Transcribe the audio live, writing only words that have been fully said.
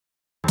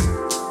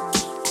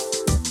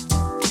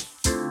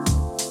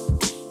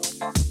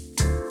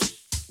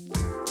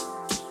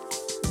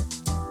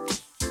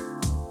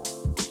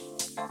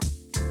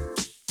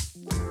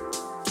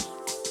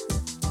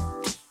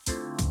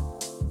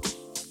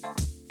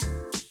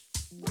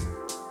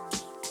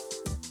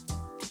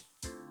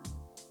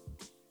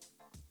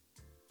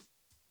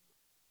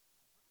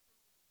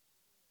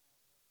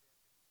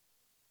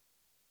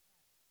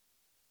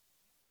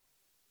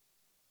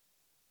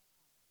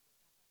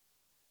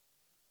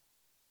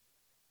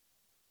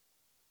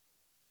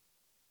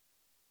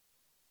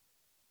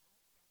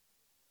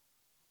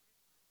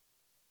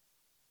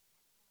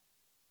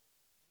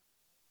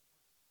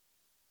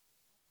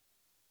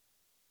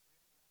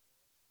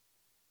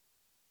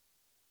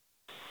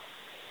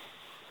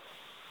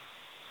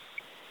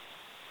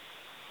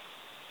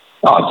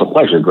Oh, it's a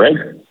pleasure, Greg.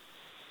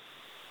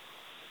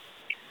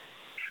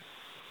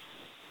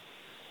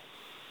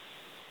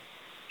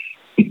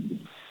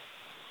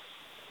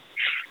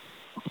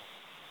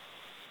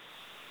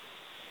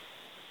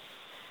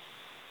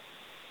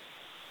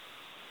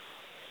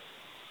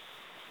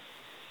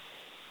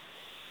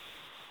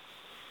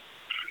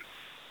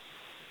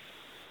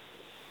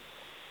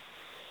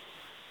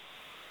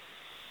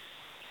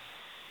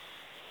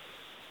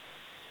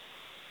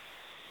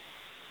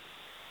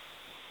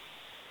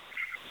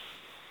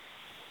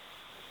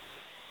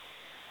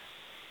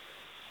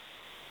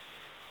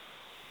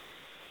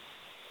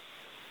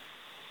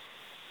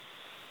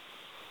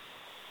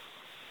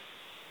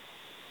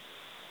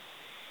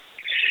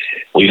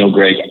 Well,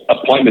 Greg,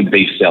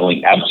 appointment-based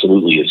selling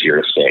absolutely is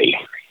here to stay.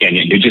 And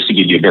just to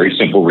give you a very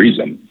simple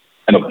reason,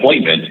 an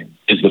appointment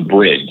is the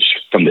bridge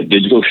from the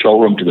digital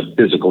showroom to the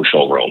physical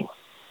showroom.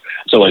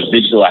 So as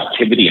digital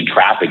activity and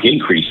traffic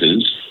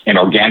increases and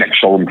organic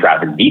showroom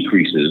traffic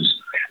decreases,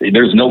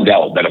 there's no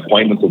doubt that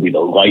appointments will be the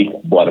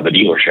lifeblood of a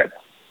dealership.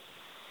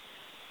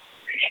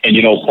 And,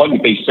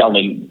 appointment-based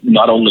selling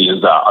not only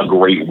is a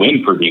great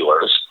win for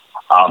dealers,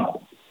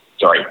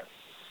 sorry.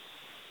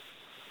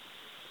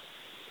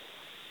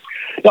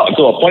 No,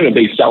 so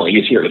appointment-based selling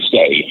is here to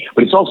stay,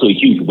 but it's also a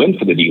huge win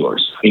for the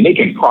dealers. They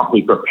can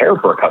properly prepare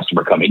for a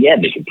customer coming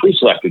in. They can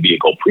pre-select the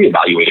vehicle,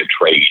 pre-evaluate a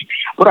trade,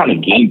 put on a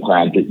game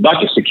plan to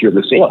not just secure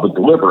the sale, but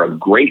deliver a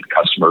great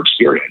customer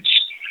experience.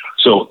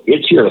 So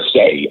it's here to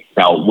stay.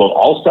 Now, will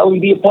all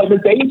selling be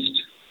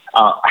appointment-based?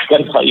 I got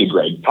to tell you,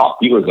 Greg, top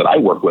dealers that I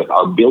work with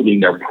are building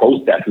their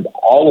processes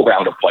all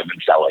around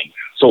appointment selling.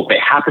 So if they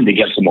happen to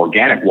get some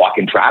organic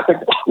walk-in traffic,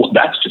 well,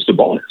 that's just a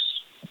bonus.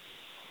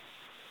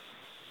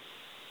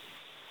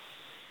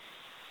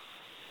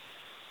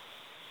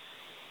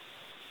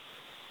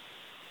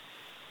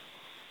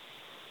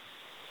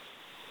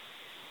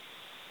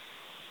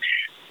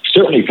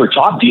 Certainly for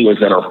top dealers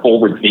that are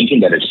forward thinking,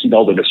 that have seen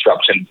all the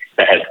disruption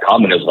that has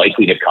come and is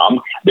likely to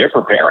come, they're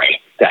preparing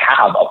to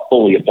have a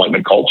fully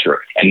appointment culture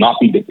and not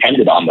be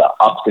dependent on the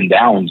ups and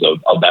downs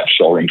of that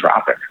showroom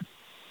traffic.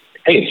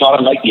 Hey, it's not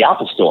unlike the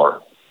Apple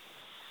Store.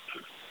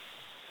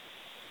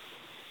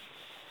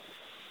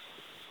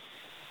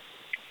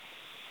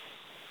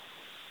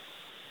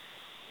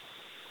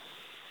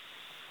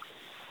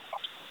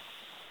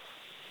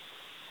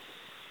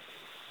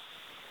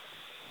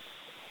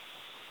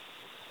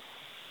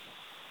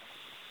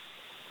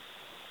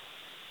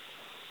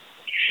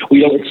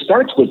 Well, it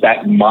starts with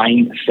that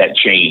mindset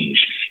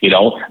change, and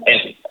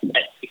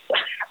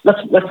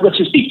let's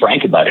just be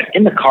frank about it.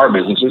 In the car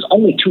business, there's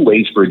only two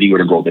ways for a dealer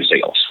to grow their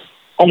sales.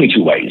 Only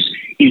two ways.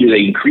 Either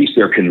they increase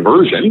their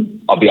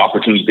conversion of the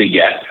opportunities they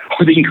get,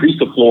 or they increase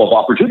the flow of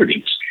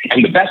opportunities.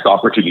 And the best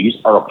opportunities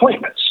are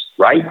appointments,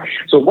 right?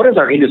 So what has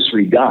our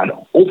industry done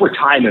over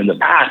time in the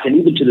past, and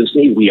even to this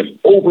day, we have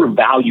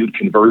overvalued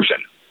conversion.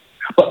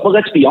 But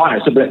let's be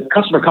honest, if a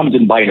customer comes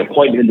in by an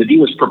appointment and the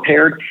dealer's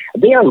prepared,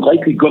 they are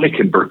likely going to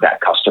convert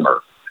that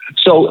customer.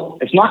 So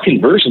it's not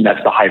conversion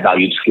that's the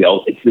high-valued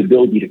skill. It's the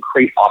ability to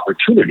create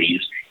opportunities,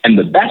 and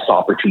the best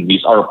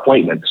opportunities are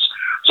appointments.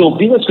 So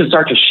dealers can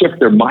start to shift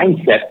their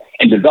mindset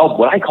and develop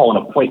what I call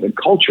an appointment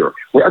culture,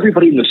 where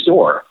everybody in the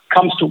store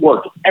comes to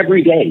work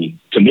every day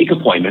to make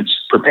appointments,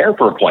 prepare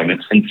for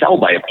appointments, and sell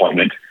by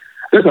appointment.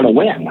 They're going to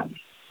win.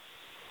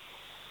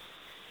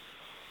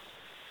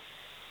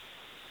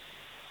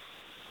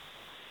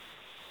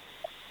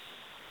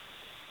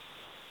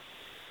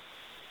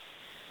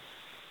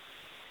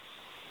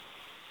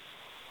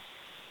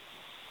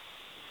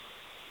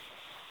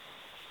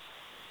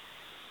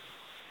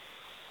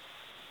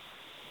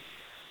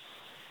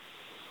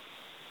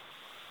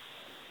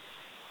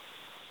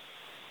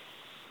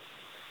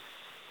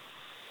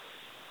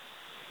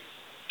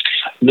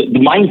 The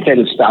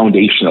mindset is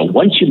foundational.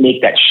 Once you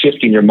make that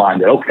shift in your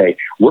mind that, okay,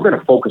 we're going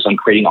to focus on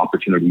creating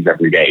opportunities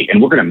every day,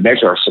 and we're going to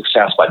measure our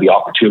success by the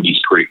opportunities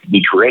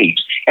we create.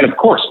 And of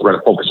course, we're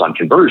going to focus on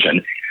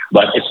conversion,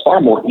 but it's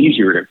far more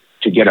easier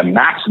to get a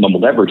maximum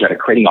leverage out of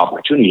creating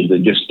opportunities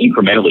than just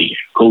incrementally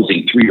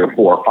closing 3 or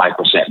 4 or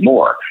 5%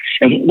 more.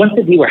 And once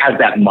the dealer has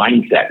that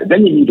mindset,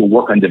 then they need to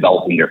work on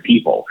developing their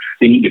people.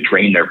 They need to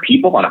train their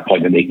people on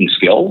appointment making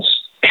skills.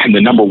 And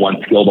the number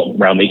one skill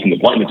around making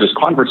appointments is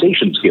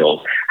conversation skills.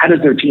 How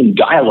does their team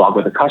dialogue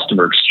with the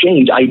customer,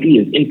 exchange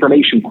ideas,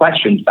 information,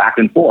 questions back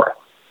and forth?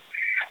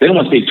 Then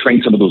once they've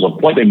trained some of those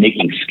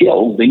appointment-making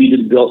skills, they need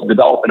to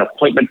develop an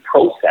appointment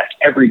process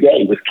every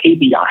day with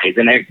KPIs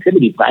and an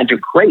activity plan to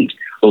create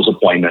those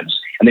appointments.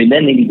 And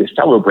then they need to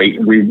celebrate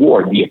and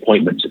reward the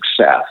appointment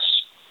success.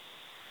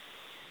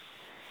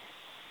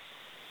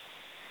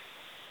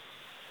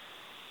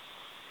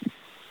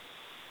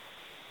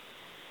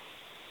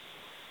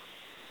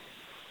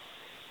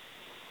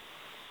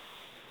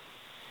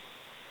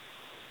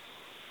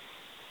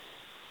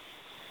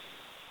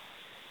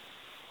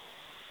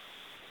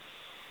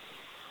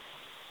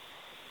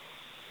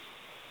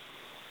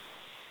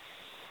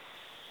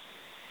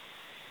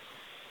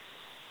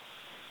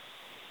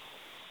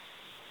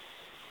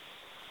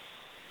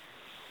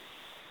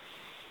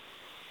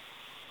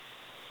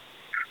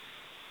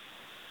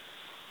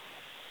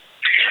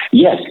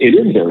 Yes, it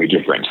is very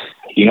different.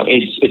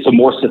 It's a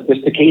more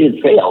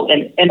sophisticated sale,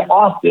 and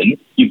often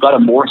you've got a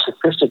more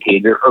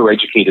sophisticated or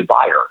educated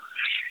buyer.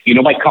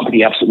 My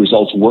company, Absolute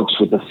Results, works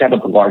with the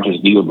seventh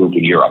largest dealer group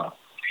in Europe,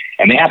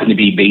 and they happen to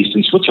be based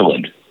in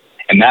Switzerland.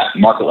 And that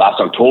market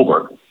last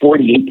October,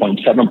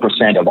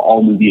 48.7% of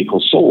all new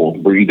vehicles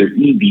sold were either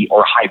EV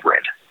or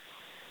hybrid.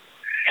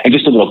 And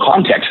just a little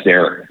context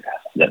there,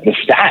 the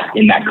stat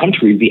in that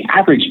country, the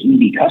average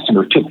EV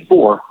customer took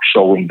 4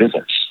 showroom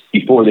visits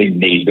before they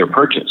made their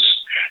purchase.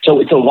 So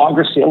it's a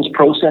longer sales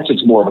process.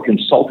 It's more of a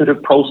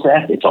consultative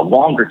process. It's a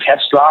longer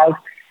test drive.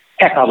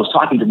 Heck, I was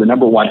talking to the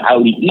number one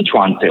Audi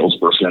e-tron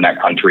salesperson in that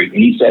country, and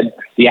he said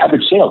the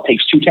average sale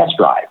takes 2 test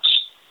drives.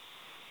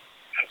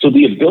 So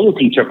the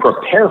ability to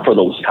prepare for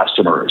those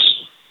customers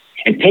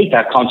and take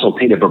that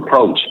consultative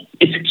approach,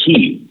 it's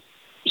key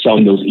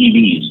selling those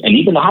EVs and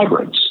even the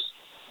hybrids.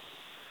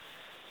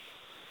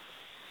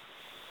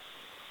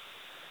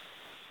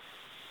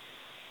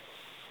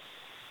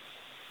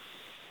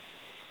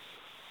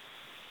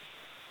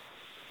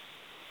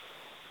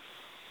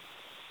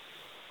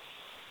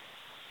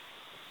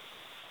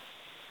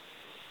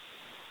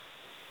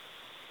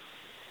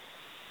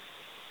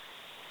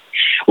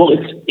 Well,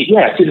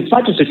 it's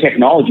not just a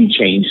technology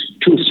change.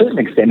 To a certain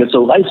extent, it's a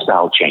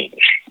lifestyle change.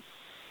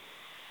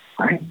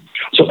 Right?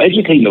 So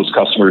educating those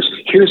customers,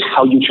 here's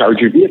how you charge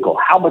your vehicle,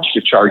 how much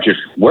to charge it,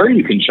 where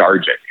you can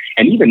charge it.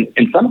 And even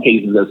in some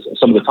cases, as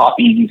some of the top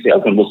EV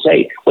salesmen will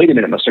say, wait a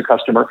minute, Mr.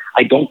 Customer,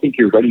 I don't think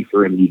you're ready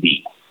for an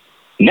EV.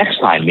 Next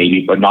time,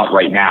 maybe, but not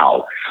right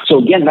now. So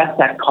again, that's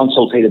that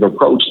consultative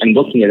approach and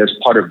looking at it as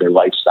part of their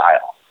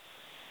lifestyle.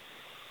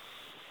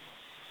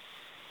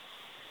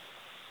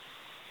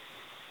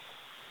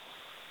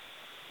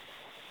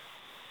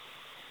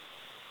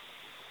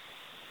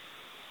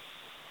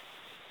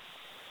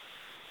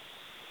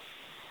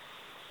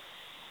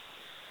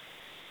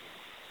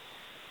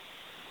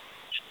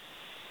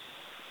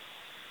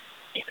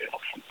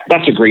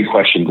 That's a great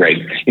question, Greg.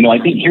 I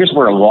think here's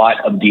where a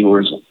lot of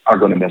dealers are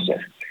going to miss it.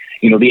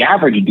 The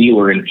average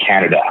dealer in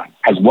Canada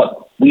has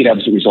what we at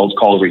Absolute Results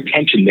call a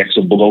retention mix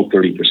of below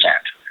 30%.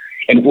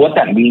 And what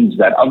that means is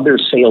that of their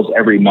sales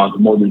every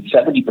month, more than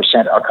 70%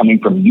 are coming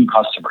from new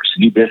customers,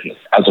 new business,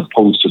 as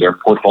opposed to their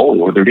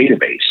portfolio or their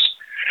database.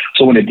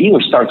 So when a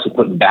dealer starts to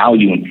put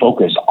value and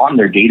focus on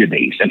their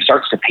database and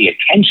starts to pay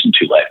attention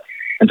to it,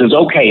 and says,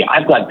 okay,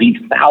 I've got these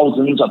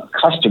thousands of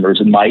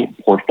customers in my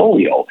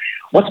portfolio.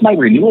 What's my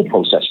renewal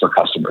process for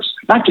customers?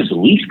 Not just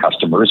lease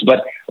customers,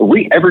 but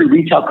every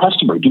retail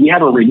customer. Do we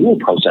have a renewal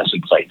process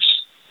in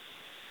place?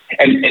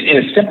 And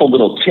a simple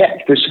little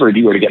tip, just for a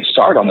dealer to get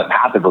started on the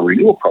path of a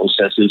renewal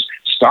process, is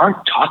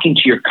start talking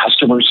to your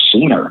customers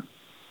sooner.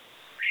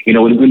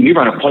 When we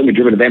run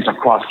appointment-driven events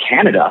across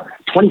Canada,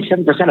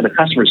 27% of the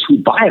customers who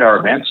buy at our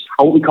events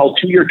are what we call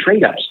 2-year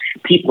trade-ups.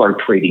 People are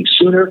trading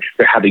sooner.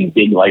 They're having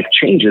big life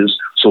changes.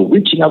 So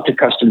reaching out to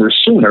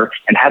customers sooner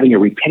and having a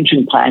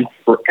retention plan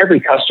for every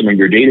customer in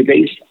your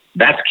database,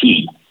 that's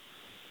key.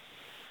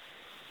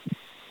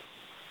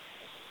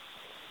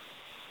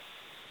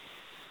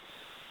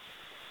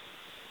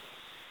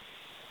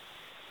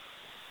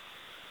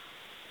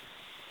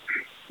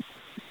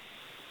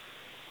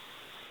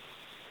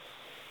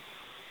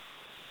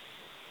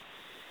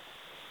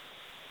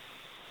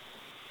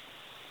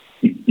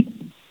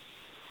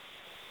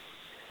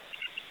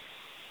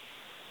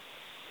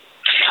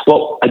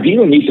 Well, a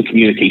dealer needs a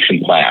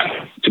communication plan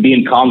to be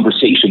in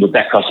conversation with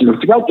that customer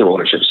throughout their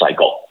ownership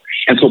cycle.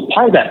 And so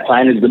part of that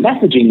plan is the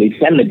messaging they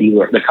send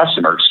the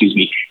customer,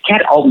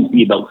 can't always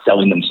be about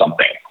selling them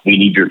something. We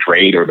need your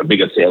trade or the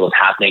biggest sale is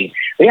happening.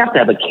 They have to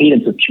have a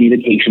cadence of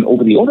communication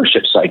over the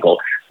ownership cycle.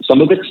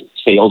 Some of it's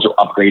sales or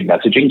upgrade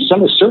messaging,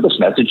 some is service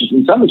messages,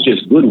 and some is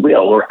just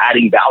goodwill or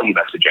adding value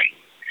messaging.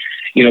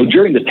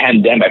 During the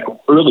pandemic,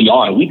 early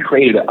on, we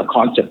created a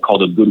concept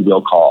called a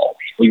goodwill call.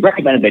 We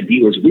recommended that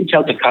dealers reach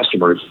out to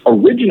customers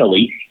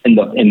originally in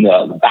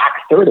the back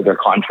third of their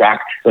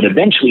contract, but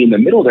eventually in the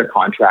middle of their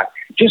contract,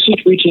 just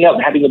reaching out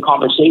and having a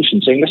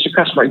conversation saying, Mr.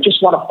 Customer, I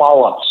just want to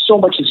follow up. So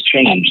much has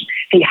changed.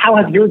 Hey, how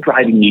have your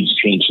driving needs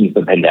changed since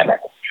the pandemic?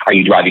 Are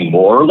you driving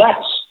more or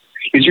less?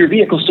 Is your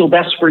vehicle still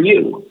best for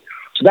you?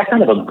 So that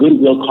kind of a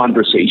goodwill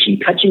conversation,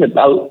 touching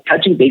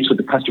base with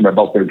the customer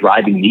about their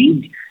driving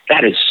needs,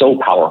 that is so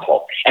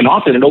powerful. And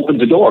often it opens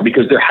the door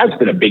because there has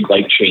been a big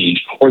life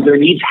change or their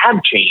needs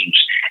have changed.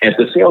 And if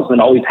the salesman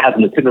always has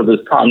on the tip of his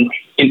tongue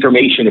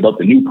information about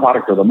the new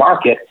product or the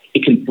market,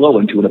 it can flow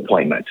into an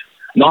appointment.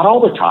 Not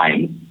all the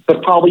time,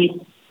 but probably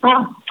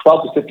 12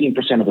 to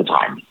 15% of the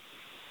time.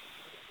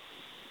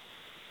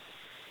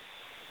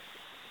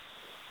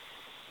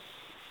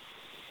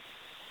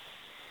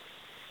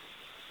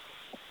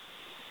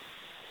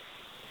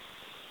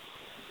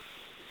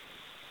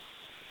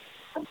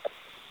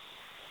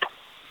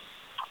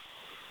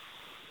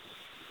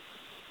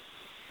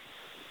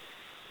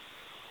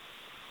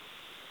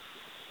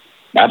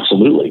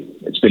 Absolutely.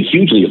 It's been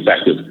hugely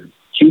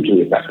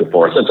effective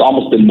for us. It's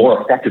almost been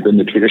more effective than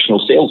the traditional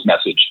sales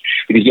message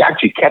because you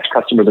actually catch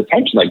customers'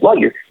 attention. Like, well,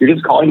 you're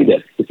just calling me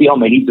to see how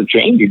my needs have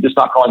changed. You're just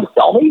not calling to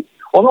sell me.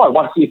 Well, no, I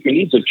want to see if your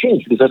needs have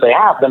changed, because if they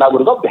have, then I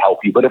would love to help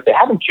you. But if they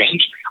haven't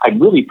changed,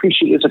 I'd really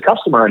appreciate you as a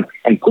customer,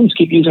 and please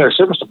keep using our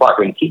service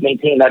department and keep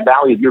maintaining that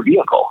value of your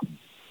vehicle.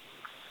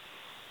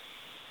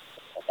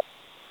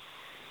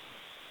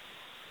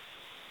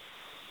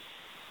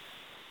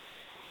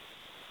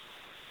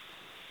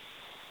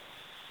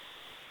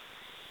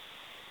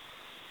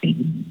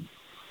 Mhm.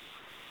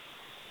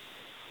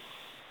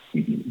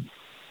 Mhm.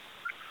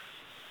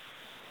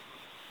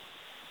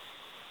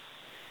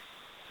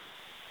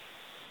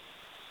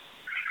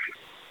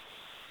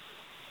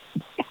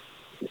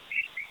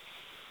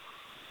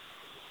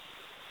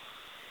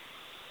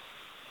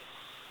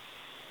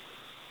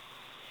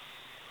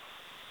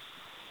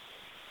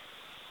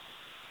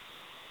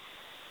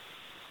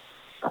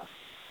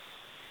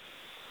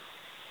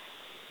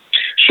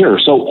 Sure.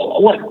 So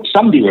what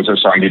some dealers are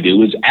starting to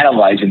do is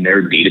analyzing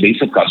their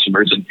database of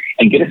customers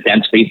and get a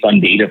sense based on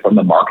data from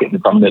the market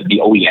and from the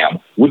OEM,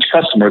 which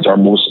customers are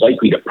most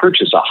likely to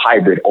purchase a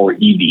hybrid or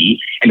EV,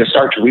 and to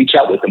start to reach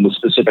out with them with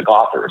specific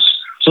offers.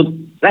 So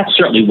that's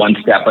certainly one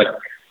step, but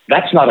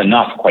that's not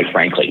enough, quite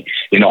frankly.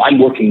 I'm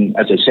working,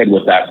 as I said,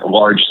 with that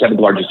seventh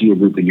largest dealer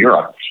group in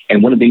Europe.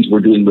 And one of the things we're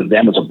doing with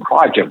them is a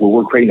project where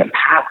we're creating a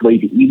pathway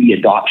to EV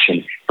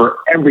adoption for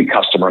every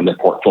customer in the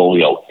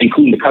portfolio,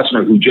 including the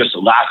customer who just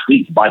last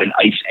week bought an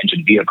ICE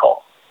engine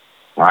vehicle.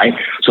 All right.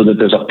 So that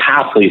there's a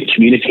pathway of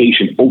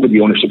communication over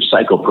the ownership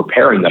cycle,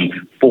 preparing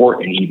them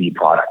for an EV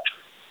product.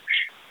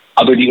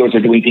 Other dealers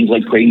are doing things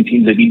like creating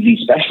teams of EV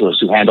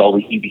specialists who handle all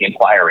the EV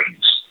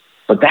inquiries.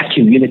 But that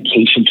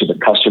communication to the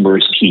customer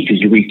is key,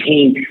 because you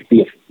retain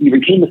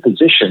the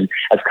position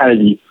as kind of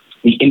the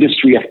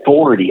industry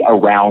authority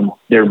around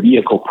their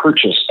vehicle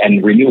purchase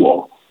and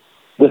renewal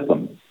with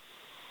them.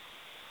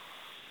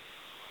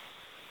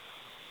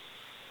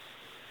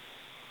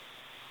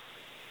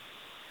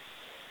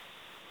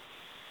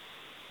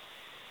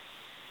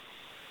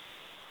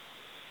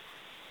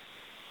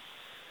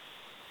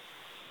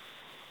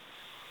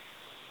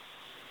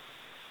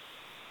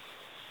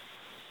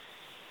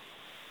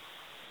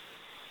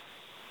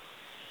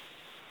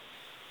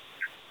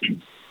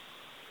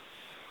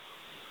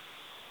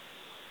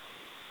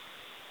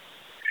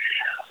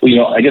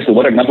 Well, I guess the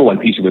number one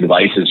piece of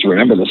advice is to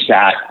remember the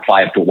stat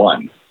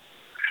 5-to-1.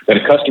 That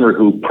a customer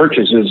who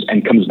purchases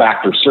and comes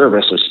back for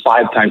service is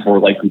 5 times more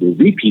likely to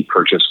repeat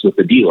purchase with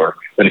the dealer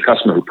than a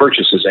customer who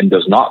purchases and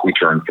does not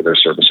return for their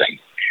servicing.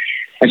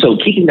 And so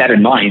keeping that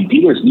in mind,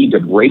 dealers need to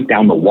break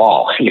down the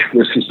wall.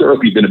 There's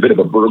historically been a bit of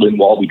a Berlin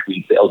Wall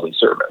between sales and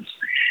service.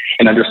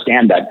 And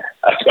understand that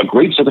a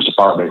great service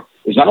department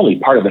is not only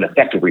part of an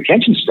effective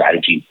retention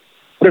strategy,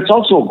 but it's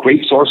also a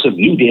great source of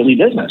new daily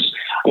business.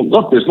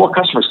 Look, there's more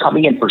customers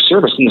coming in for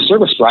service in the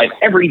service drive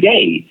every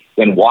day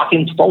than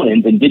walk-ins,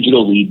 phone-ins, and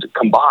digital leads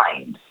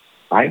combined.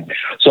 Right?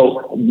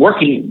 So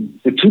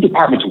the two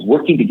departments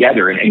working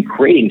together and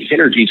creating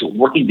synergies,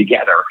 working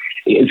together,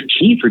 is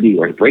key for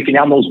dealers, breaking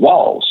down those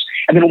walls.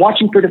 And then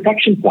watching for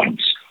defection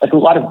points. Like a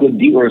lot of good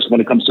dealers,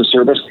 when it comes to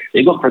service,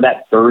 they look for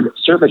that third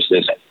service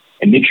visit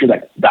and make sure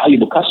that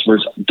valuable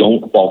customers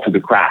don't fall through the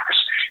cracks.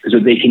 Because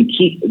if they can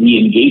keep the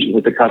engagement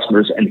with the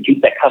customers and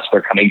keep that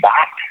customer coming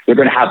back, they're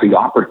going to have the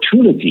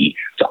opportunity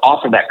to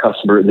offer that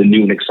customer the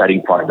new and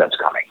exciting product that's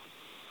coming.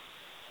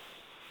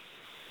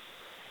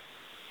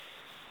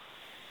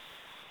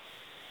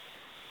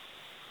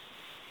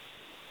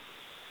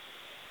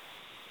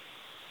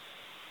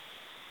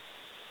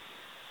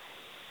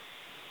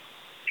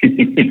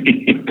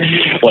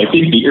 Well, I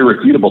think the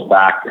irrefutable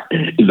fact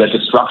is that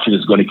disruption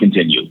is going to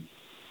continue,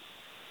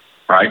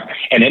 right?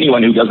 And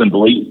anyone who doesn't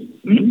believe,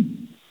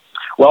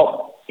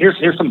 well,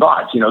 here's some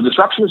thoughts.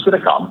 Disruption is going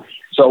to come.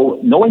 So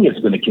knowing it's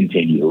going to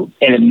continue,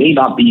 and it may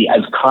not be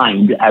as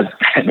kind as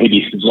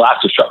maybe the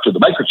last disruption, the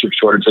microchip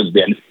shortage has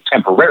been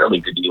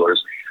temporarily to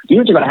dealers are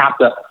going to have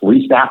to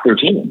restaff their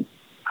team.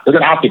 They're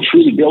going to have to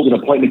truly build an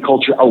appointment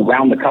culture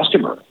around the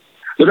customer.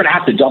 They're going to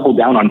have to double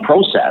down on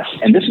process.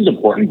 And this is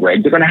important,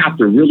 Greg. They're going to have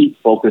to really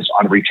focus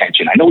on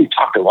retention. I know we've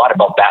talked a lot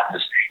about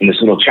that in this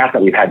little chat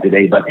that we've had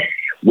today, but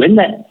when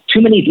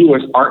too many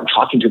dealers aren't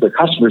talking to their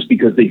customers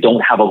because they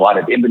don't have a lot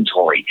of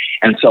inventory.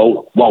 And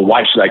so,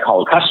 why should I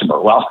call a customer?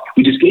 Well,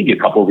 we just gave you a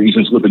couple of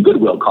reasons with a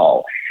goodwill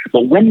call.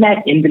 But when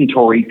that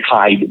inventory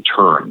tide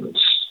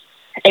turns,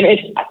 and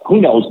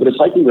who knows, but it's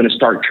likely going to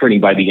start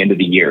turning by the end of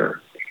the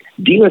year.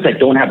 Dealers that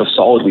don't have a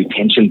solid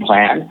retention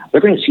plan,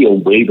 they're going to see a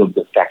wave of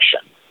defection.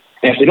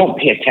 And if they don't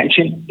pay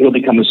attention, it'll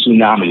become a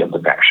tsunami of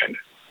defection.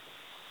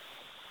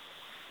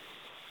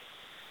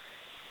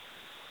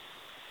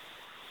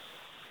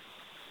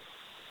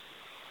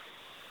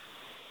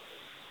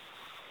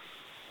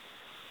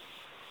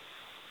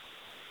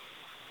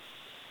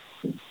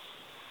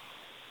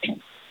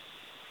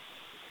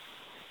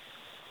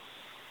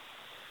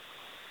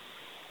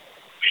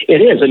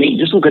 It is. I mean,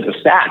 just look at the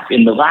stats.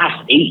 In the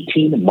last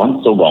 18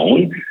 months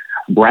alone,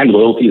 brand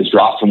loyalty has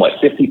dropped from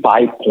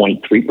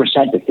 55.3%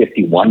 to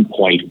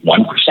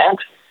 51.1%.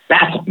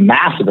 That's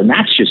massive, and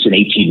that's just in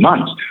 18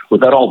 months.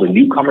 Without all the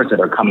newcomers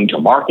that are coming to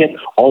market,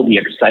 all the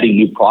exciting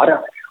new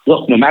product,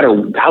 look, no matter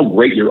how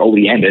great your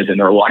OEM is, and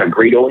there are a lot of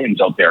great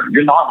OEMs out there,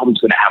 you're not always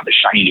going to have the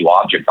shiny new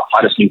object, the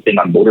hottest new thing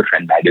on Motor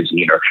Trend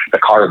magazine, or the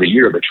car of the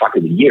year, or the truck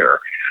of the year.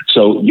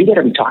 So you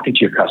better be talking to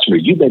your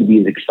customers. You better be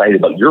as excited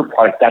about your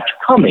product that's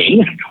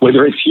coming,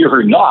 whether it's here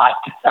or not,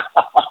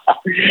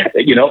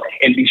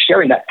 and be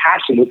sharing that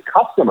passion with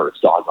customers,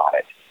 doggone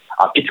it.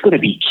 It's going to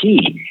be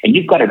key, and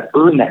you've got to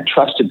earn that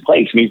trusted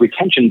place. I mean,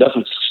 retention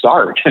doesn't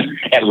start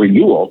at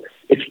renewal.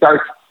 It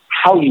starts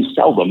how you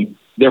sell them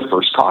their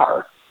first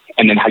car,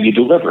 and then how you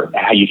deliver it,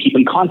 and how you keep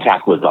in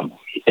contact with them.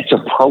 It's a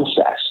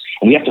process,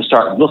 and we have to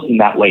start looking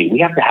that way. We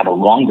have to have a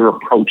longer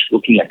approach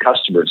looking at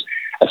customers,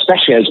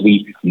 especially as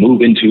we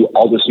move into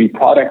all this new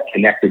product,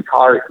 connected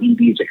car,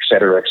 EVs, et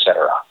cetera, et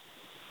cetera.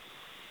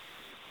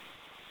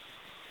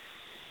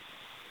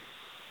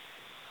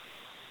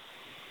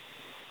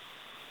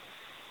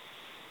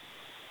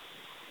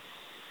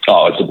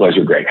 Oh, it's a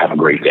pleasure, Greg. Have a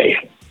great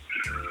day.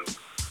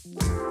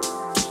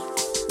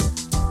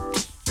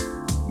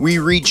 We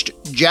reached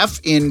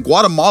Jeff in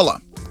Guatemala,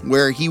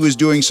 where he was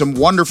doing some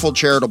wonderful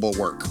charitable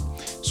work.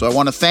 So I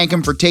want to thank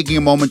him for taking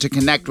a moment to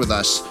connect with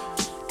us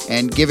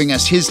and giving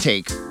us his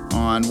take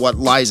on what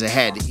lies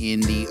ahead in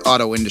the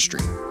auto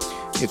industry.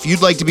 If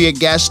you'd like to be a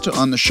guest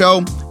on the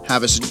show,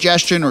 have a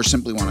suggestion, or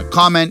simply want to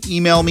comment,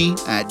 email me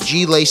at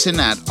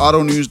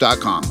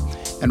glayson@autonews.com.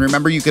 And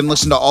remember, you can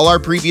listen to all our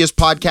previous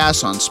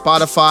podcasts on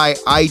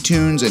Spotify,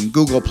 iTunes, and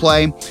Google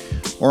Play,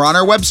 or on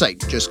our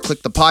website. Just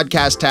click the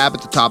podcast tab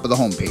at the top of the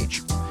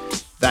homepage.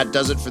 That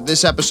does it for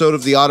this episode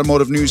of the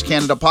Automotive News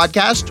Canada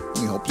podcast.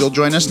 We hope you'll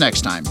join us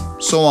next time.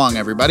 So long,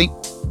 everybody.